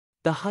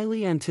The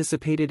highly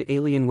anticipated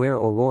Alienware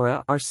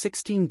Aurora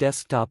R16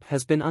 desktop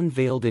has been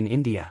unveiled in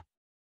India.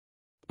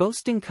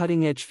 Boasting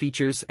cutting-edge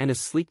features and a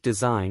sleek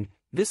design,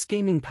 this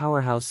gaming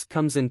powerhouse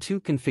comes in two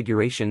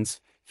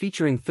configurations,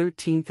 featuring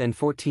 13th and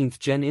 14th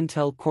Gen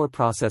Intel Core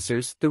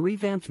processors. The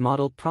revamped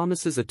model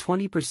promises a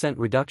 20%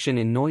 reduction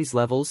in noise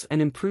levels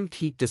and improved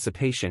heat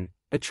dissipation,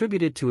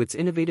 attributed to its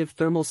innovative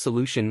thermal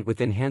solution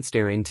with enhanced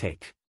air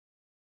intake.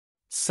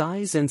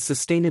 Size and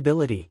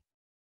sustainability.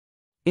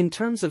 In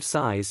terms of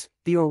size,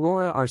 the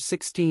Aurora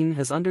R16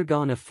 has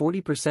undergone a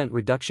 40%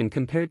 reduction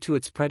compared to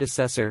its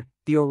predecessor,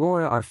 the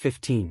Aurora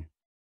R15.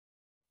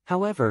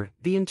 However,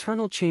 the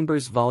internal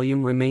chamber's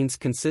volume remains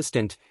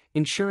consistent,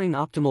 ensuring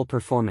optimal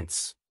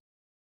performance.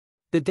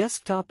 The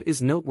desktop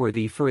is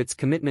noteworthy for its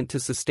commitment to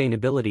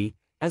sustainability,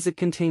 as it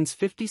contains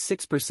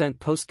 56%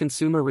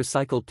 post-consumer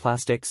recycled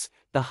plastics,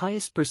 the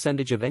highest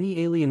percentage of any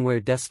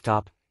Alienware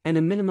desktop, and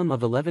a minimum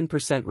of 11%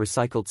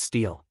 recycled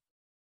steel.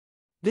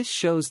 This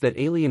shows that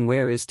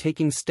Alienware is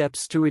taking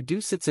steps to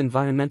reduce its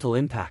environmental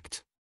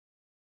impact.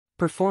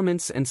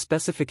 Performance and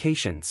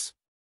specifications.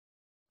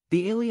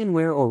 The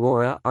Alienware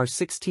Aurora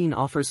R16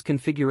 offers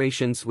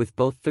configurations with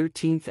both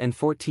 13th and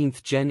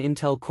 14th Gen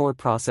Intel Core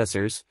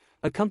processors,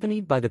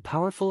 accompanied by the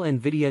powerful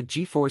NVIDIA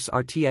GeForce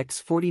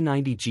RTX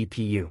 4090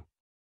 GPU.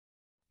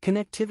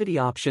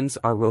 Connectivity options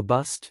are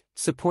robust,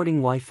 supporting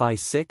Wi-Fi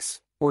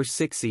 6, or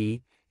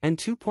 6E, and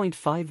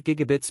 2.5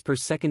 gigabits per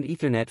second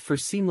Ethernet for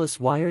seamless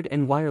wired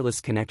and wireless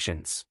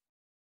connections.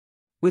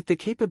 With the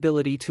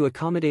capability to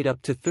accommodate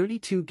up to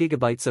 32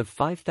 gigabytes of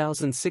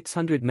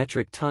 5,600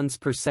 metric tons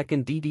per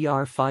second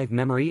DDR5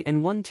 memory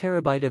and 1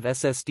 terabyte of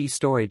SSD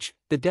storage,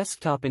 the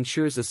desktop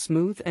ensures a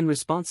smooth and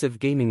responsive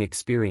gaming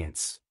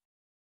experience.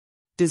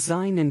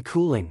 Design and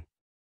cooling.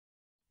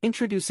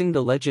 Introducing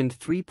the Legend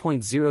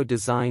 3.0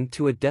 design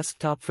to a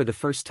desktop for the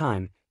first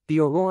time, the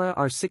Aurora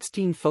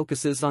R16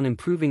 focuses on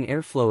improving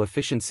airflow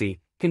efficiency,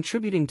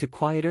 contributing to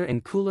quieter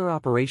and cooler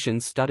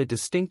operations. A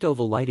distinct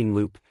oval lighting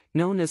loop,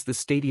 known as the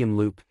stadium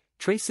loop,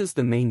 traces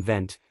the main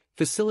vent,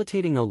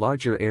 facilitating a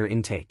larger air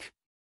intake.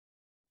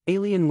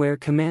 Alienware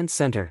Command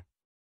Center.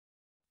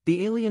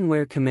 The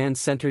Alienware Command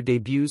Center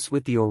debuts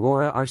with the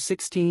Aurora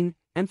R16,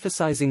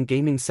 emphasizing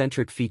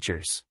gaming-centric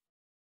features.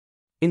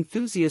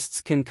 Enthusiasts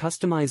can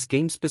customize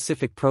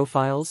game-specific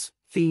profiles,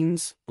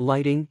 themes,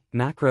 lighting,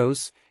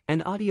 macros,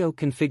 and audio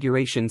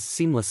configurations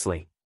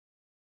seamlessly.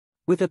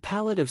 With a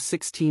palette of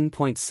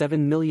 16.7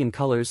 million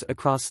colors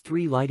across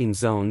 3 lighting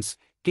zones,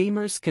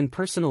 gamers can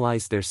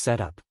personalize their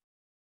setup.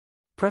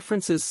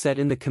 Preferences set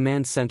in the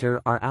Command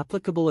Center are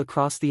applicable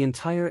across the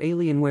entire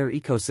Alienware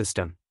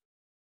ecosystem.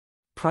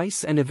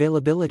 Price and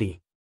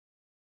availability.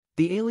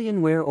 The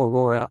Alienware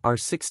Aurora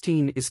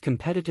R16 is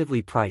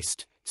competitively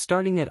priced,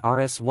 starting at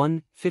Rs.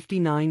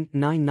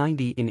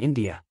 59,990 in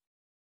India.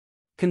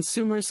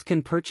 Consumers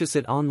can purchase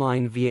it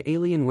online via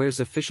Alienware's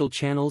official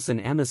channels and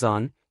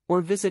Amazon,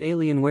 or visit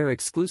Alienware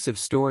exclusive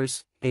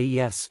stores,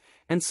 AES,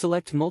 and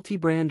select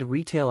multi-brand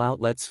retail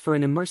outlets for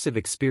an immersive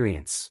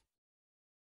experience.